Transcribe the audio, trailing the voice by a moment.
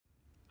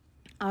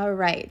All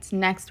right,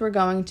 next we're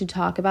going to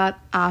talk about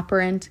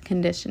operant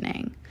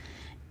conditioning.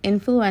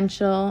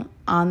 Influential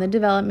on the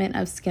development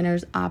of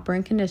Skinner's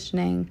operant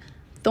conditioning,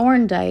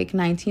 Thorndike,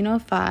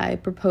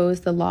 1905,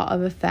 proposed the law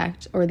of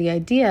effect, or the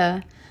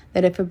idea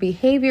that if a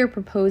behavior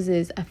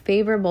proposes a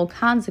favorable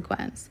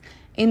consequence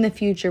in the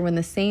future when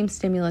the same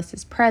stimulus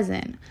is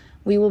present,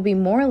 we will be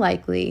more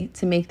likely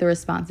to make the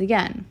response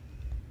again.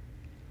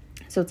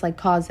 So it's like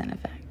cause and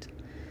effect.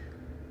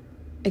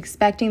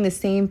 Expecting the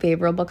same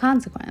favorable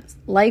consequence.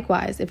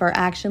 Likewise, if our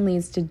action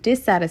leads to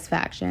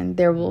dissatisfaction,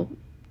 there will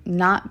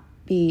not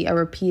be a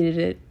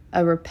repetitive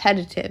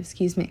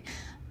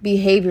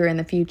behavior in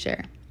the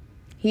future.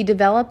 He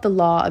developed the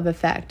law of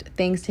effect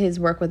thanks to his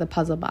work with a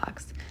puzzle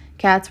box.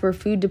 Cats were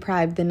food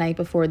deprived the night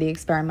before the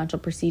experimental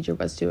procedure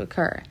was to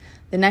occur.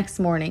 The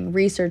next morning,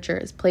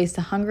 researchers placed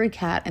a hungry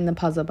cat in the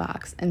puzzle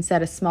box and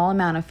set a small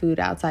amount of food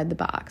outside the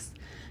box,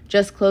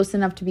 just close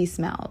enough to be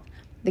smelled.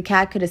 The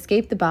cat could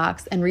escape the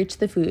box and reach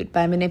the food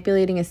by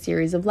manipulating a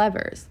series of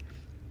levers.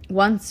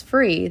 Once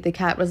free, the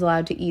cat was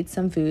allowed to eat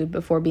some food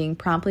before being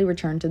promptly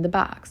returned to the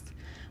box.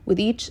 With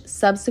each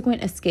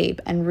subsequent escape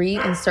and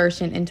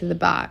reinsertion into the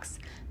box,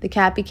 the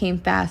cat became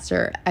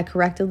faster at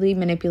correctly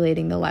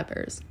manipulating the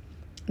levers.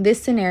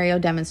 This scenario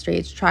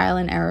demonstrates trial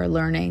and error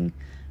learning,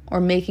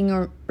 or making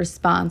a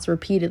response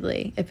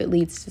repeatedly if it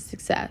leads to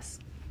success.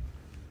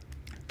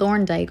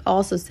 Thorndike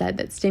also said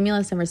that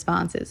stimulus and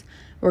responses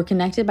were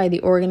connected by the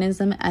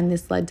organism, and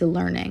this led to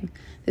learning.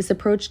 This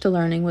approach to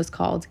learning was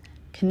called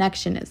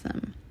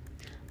connectionism.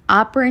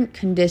 Operant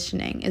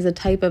conditioning is a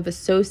type of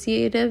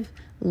associative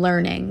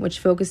learning which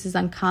focuses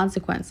on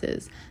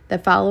consequences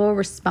that follow a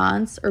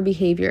response or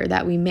behavior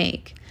that we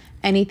make,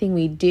 anything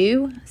we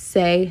do,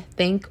 say,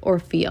 think, or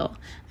feel,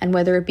 and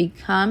whether it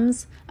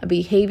becomes a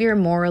behavior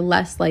more or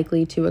less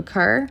likely to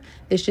occur.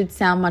 This should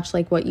sound much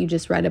like what you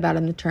just read about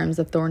in the terms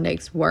of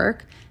Thorndike's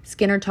work.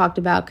 Skinner talked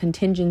about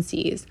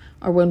contingencies,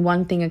 or when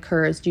one thing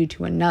occurs due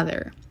to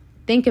another.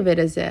 Think of it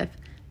as if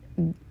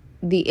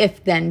the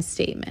if-then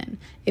statement.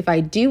 If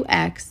I do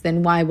X,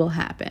 then Y will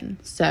happen.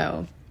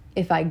 So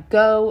if I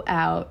go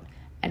out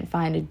and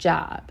find a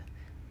job,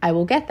 I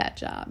will get that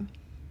job.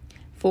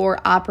 For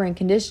operant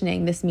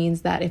conditioning, this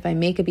means that if I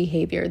make a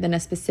behavior, then a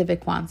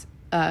specific consequence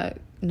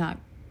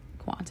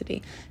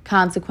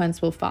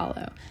will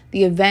follow.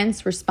 The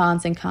events,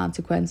 response, and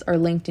consequence are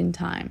linked in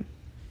time.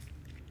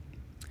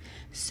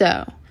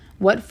 So,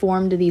 what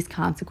form do these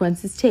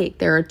consequences take?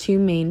 There are two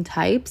main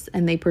types,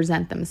 and they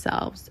present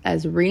themselves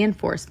as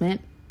reinforcement,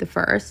 the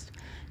first.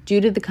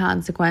 Due to the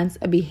consequence,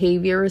 a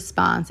behavior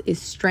response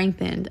is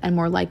strengthened and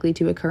more likely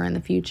to occur in the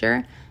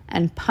future,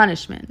 and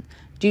punishment.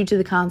 Due to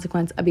the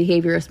consequence, a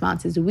behavior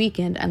response is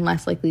weakened and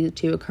less likely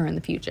to occur in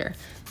the future.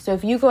 So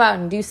if you go out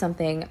and do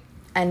something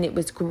and it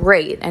was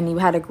great and you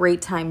had a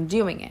great time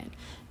doing it,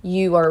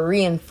 you are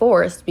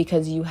reinforced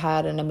because you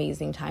had an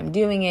amazing time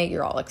doing it.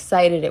 You're all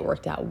excited. It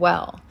worked out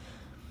well.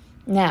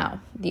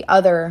 Now, the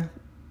other,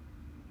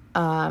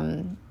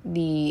 if-then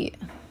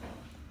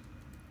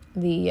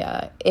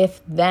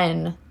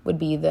would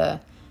be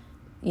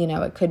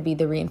it could be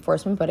the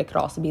reinforcement, but it could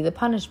also be the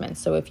punishment.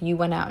 So if you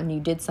went out and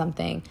you did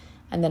something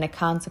and then the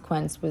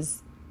consequence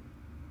was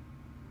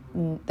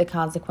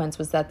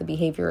that the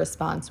behavior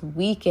response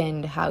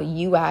weakened how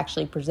you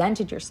actually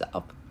presented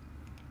yourself,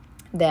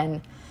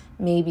 then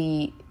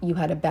maybe you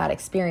had a bad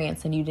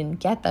experience and you didn't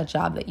get that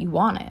job that you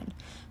wanted.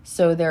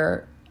 So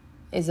there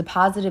is a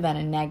positive and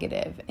a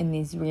negative in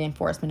these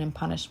reinforcement and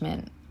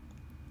punishment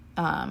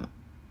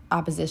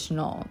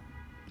oppositional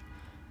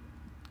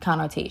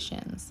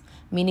connotations,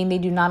 meaning they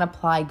do not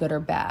apply good or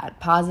bad.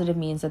 Positive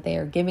means that they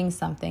are giving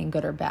something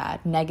good or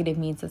bad. Negative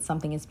means that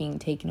something is being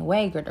taken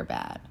away, good or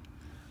bad.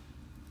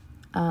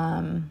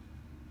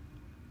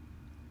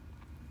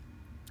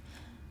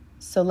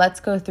 So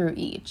let's go through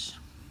each.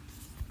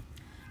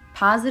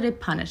 Positive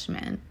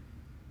punishment,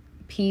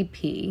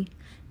 PP.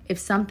 If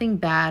something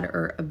bad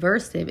or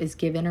aversive is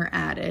given or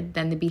added,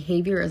 then the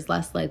behavior is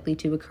less likely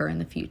to occur in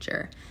the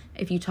future.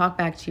 If you talk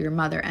back to your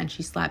mother and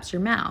she slaps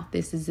your mouth,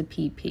 this is a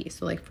PP.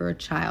 So like for a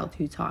child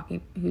who's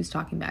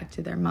talking back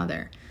to their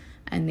mother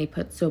and they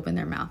put soap in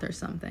their mouth or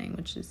something,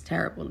 which is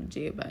terrible to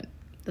do, but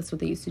that's what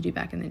they used to do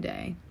back in the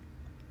day.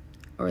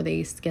 Or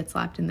they get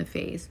slapped in the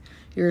face.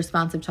 Your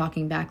response of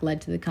talking back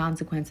led to the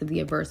consequence of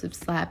the aversive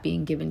slap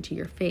being given to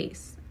your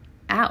face.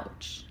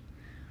 Ouch.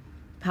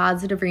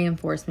 Positive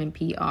reinforcement,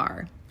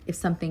 PR. If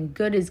something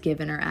good is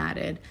given or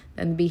added,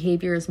 then the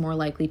behavior is more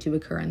likely to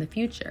occur in the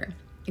future.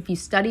 If you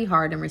study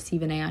hard and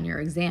receive an A on your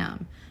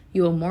exam,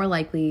 you will more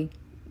likely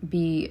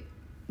be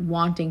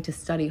wanting to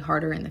study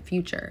harder in the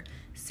future.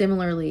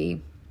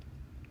 Similarly,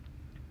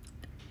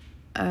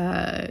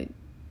 another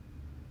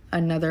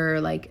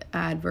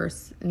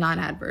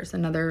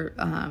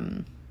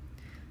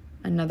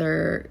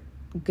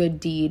good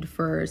deed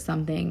for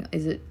something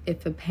is it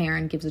if a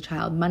parent gives a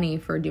child money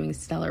for doing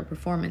stellar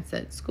performance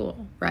at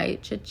school,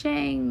 right?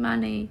 Cha-ching,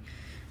 money.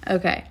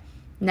 Okay.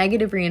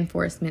 Negative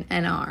reinforcement,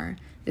 NR.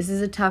 This is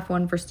a tough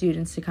one for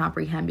students to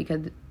comprehend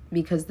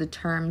because the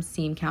terms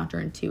seem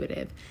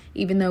counterintuitive.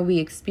 Even though we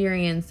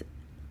experience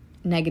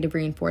negative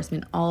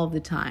reinforcement all of the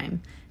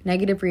time.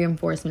 Negative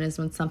reinforcement is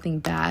when something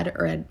bad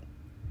or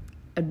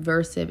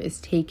adversive is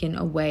taken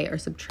away or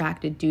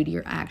subtracted due to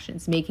your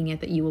actions, making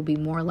it that you will be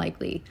more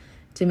likely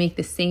to make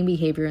the same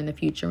behavior in the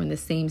future when the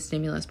same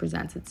stimulus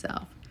presents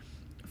itself.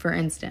 For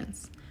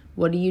instance,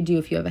 what do you do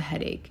if you have a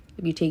headache?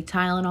 If you take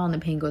Tylenol and the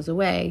pain goes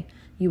away,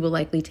 you will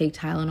likely take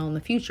Tylenol in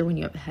the future when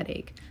you have a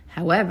headache.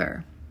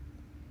 However,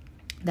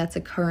 that's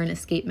a current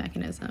escape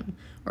mechanism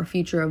or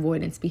future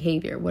avoidance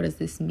behavior. What does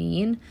this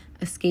mean?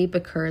 Escape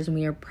occurs when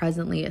we are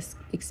presently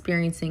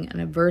experiencing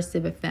an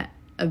aversive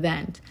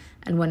event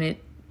and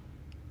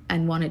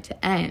want it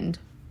to end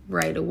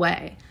right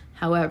away.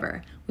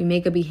 However, we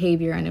make a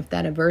behavior, and if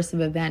that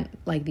aversive event,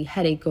 like the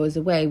headache, goes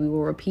away, we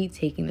will repeat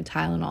taking the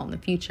Tylenol in the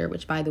future,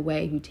 which, by the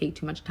way, if you take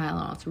too much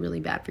Tylenol, it's really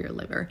bad for your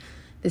liver.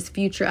 This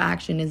future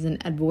action is an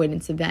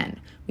avoidance event.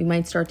 We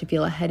might start to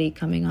feel a headache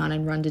coming on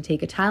and run to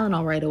take a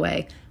Tylenol right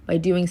away. By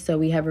doing so,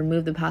 we have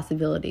removed the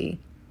possibility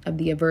of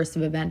the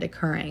aversive event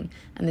occurring,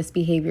 and this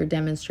behavior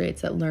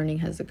demonstrates that learning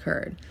has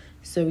occurred.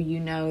 So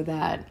you know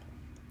that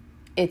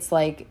it's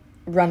like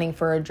running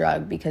for a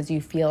drug because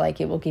you feel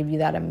like it will give you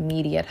that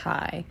immediate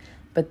high.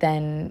 But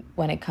then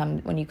when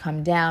you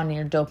come down and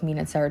your dopamine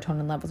and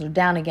serotonin levels are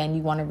down again,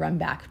 you want to run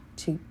back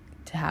to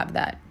have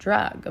that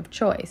drug of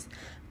choice.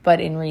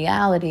 But in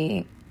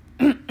reality,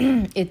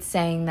 it's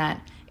saying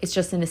that it's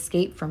just an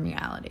escape from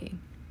reality.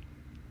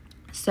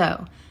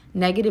 So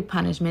negative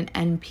punishment,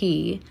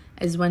 NP,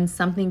 is when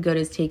something good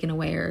is taken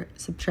away or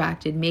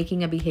subtracted,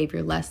 making a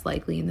behavior less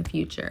likely in the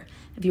future.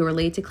 If you are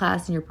late to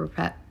class and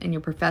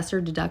your professor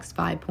deducts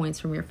 5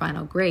 points from your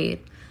final grade,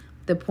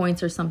 the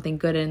points are something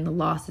good and the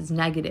loss is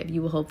negative.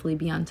 You will hopefully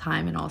be on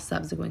time in all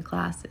subsequent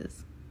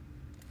classes.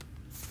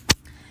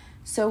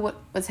 So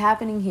what's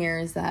happening here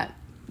is that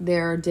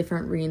there are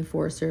different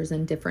reinforcers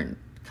and different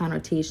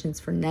connotations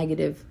for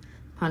negative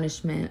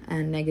punishment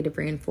and negative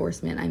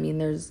reinforcement. I mean,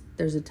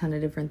 there's a ton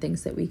of different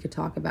things that we could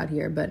talk about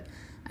here, but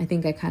I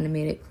think I kind of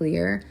made it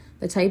clear.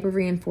 The type of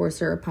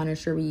reinforcer or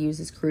punisher we use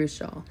is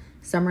crucial.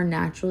 Some are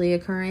naturally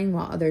occurring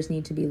while others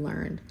need to be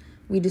learned.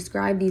 We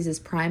describe these as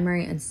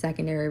primary and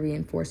secondary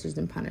reinforcers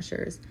and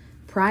punishers.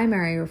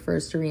 Primary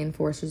refers to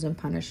reinforcers and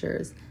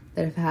punishers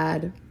that have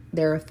had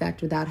their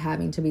effect without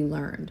having to be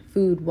learned.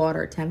 Food,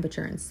 water,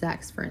 temperature, and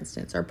sex, for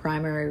instance, are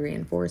primary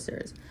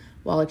reinforcers,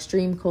 while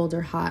extreme cold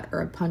or hot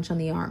or a punch on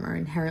the arm are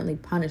inherently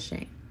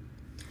punishing.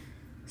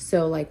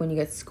 So like when you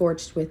get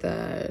scorched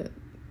you're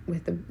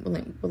on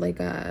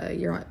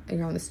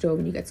the stove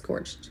and you get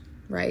scorched,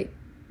 right?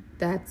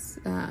 That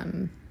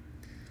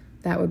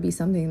would be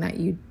something that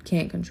you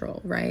can't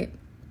control, right?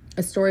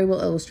 A story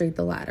will illustrate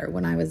the latter.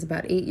 When I was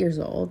about 8 years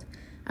old,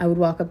 I would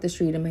walk up the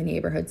street in my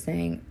neighborhood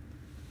saying,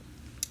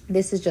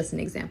 this is just an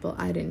example,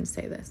 I didn't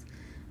say this,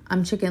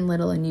 I'm Chicken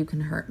Little and you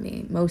can hurt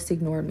me. Most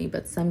ignored me,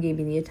 but some gave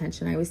me the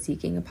attention I was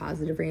seeking, a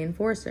positive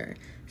reinforcer.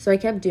 So I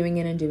kept doing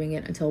it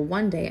until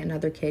one day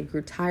another kid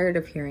grew tired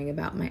of hearing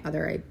about my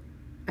other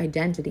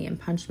identity and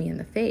punched me in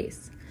the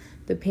face.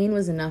 The pain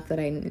was enough that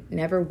I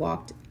never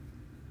walked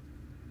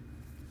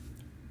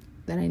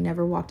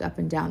up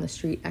and down the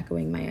street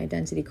echoing my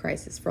identity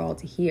crisis for all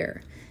to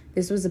hear.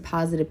 This was a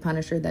positive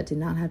punisher that did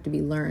not have to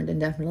be learned and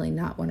definitely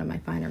not one of my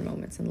finer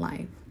moments in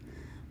life.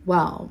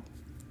 Well,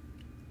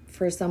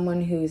 for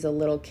someone who's a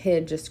little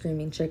kid just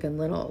screaming Chicken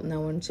Little,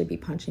 no one should be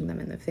punching them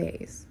in the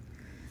face.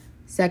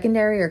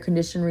 Secondary or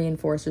conditioned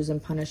reinforcers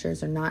and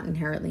punishers are not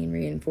inherently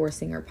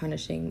reinforcing or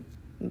punishing,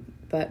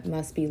 but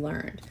must be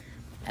learned.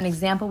 An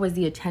example was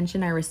the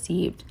attention I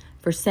received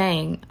for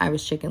saying I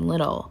was Chicken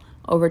Little.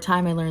 Over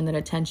time, I learned that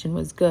attention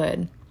was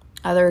good.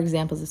 Other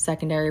examples of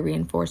secondary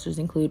reinforcers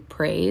include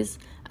praise,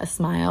 a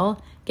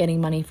smile, getting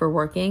money for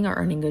working or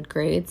earning good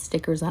grades,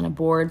 stickers on a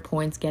board,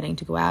 points getting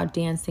to go out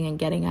dancing, and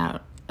getting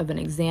out of an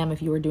exam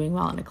if you were doing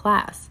well in a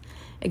class.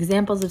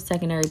 Examples of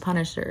secondary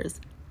punishers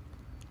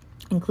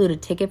include a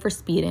ticket for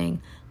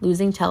speeding,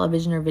 losing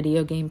television or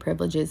video game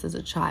privileges as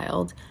a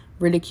child,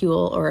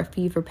 ridicule, or a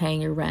fee for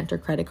paying your rent or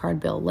credit card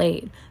bill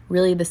late.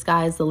 Really, the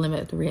sky is the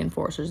limit with the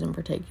reinforcers in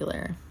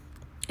particular.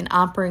 In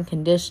operant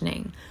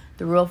conditioning,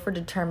 the rule for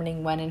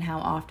determining when and how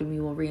often we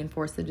will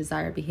reinforce the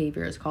desired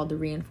behavior is called the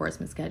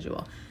reinforcement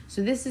schedule.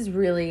 So this is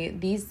really,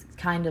 these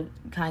kinds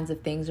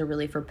of things are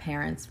really for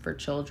parents, for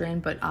children,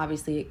 but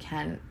obviously it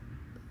can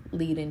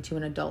lead into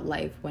an adult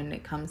life when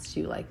it comes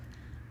to like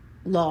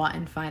law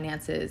and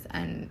finances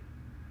and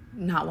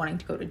not wanting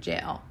to go to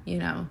jail, you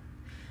know.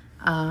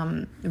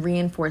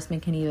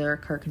 Reinforcement can either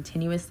occur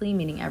continuously,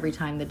 meaning every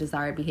time the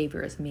desired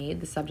behavior is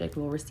made, the subject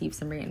will receive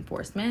some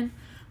reinforcement,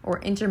 or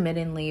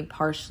intermittently,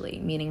 partially,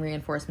 meaning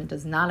reinforcement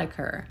does not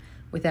occur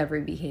with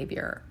every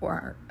behavior,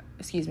 our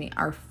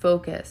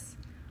focus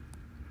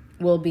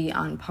will be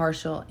on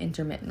partial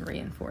intermittent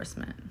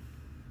reinforcement.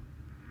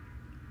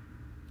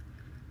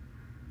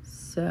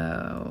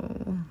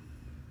 So,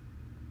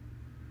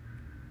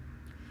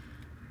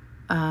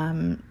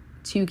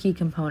 two key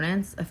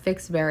components. A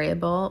fixed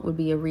variable would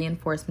be a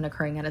reinforcement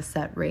occurring at a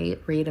set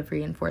rate of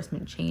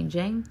reinforcement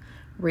changing.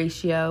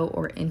 Ratio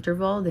or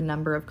interval, the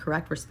number of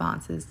correct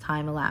responses,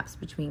 time elapsed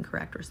between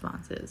correct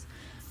responses.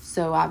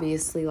 So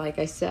obviously, like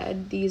I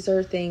said, these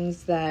are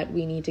things that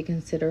we need to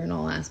consider in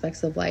all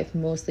aspects of life,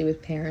 mostly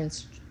with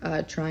parents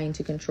trying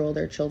to control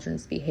their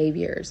children's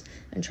behaviors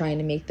and trying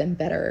to make them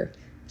better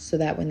so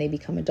that when they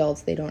become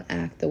adults, they don't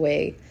act the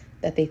way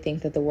that they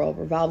think that the world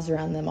revolves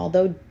around them.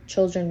 Although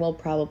children will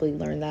probably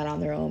learn that on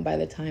their own by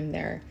the time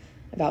they're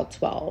about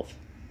 12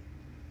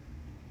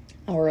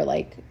 or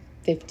like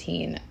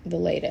 15, the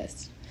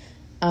latest.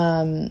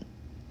 So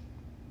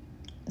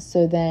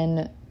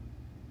then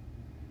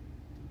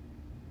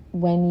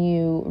when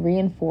you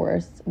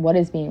reinforce what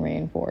is being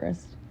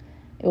reinforced,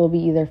 it will be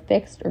either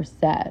fixed or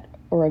set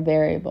or a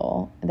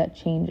variable that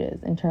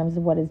changes. In terms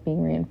of what is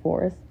being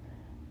reinforced,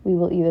 we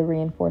will either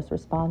reinforce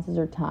responses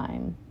or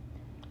time.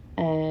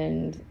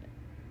 And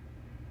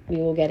we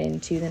will get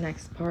into the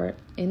next part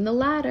in the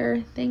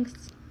ladder. Thanks.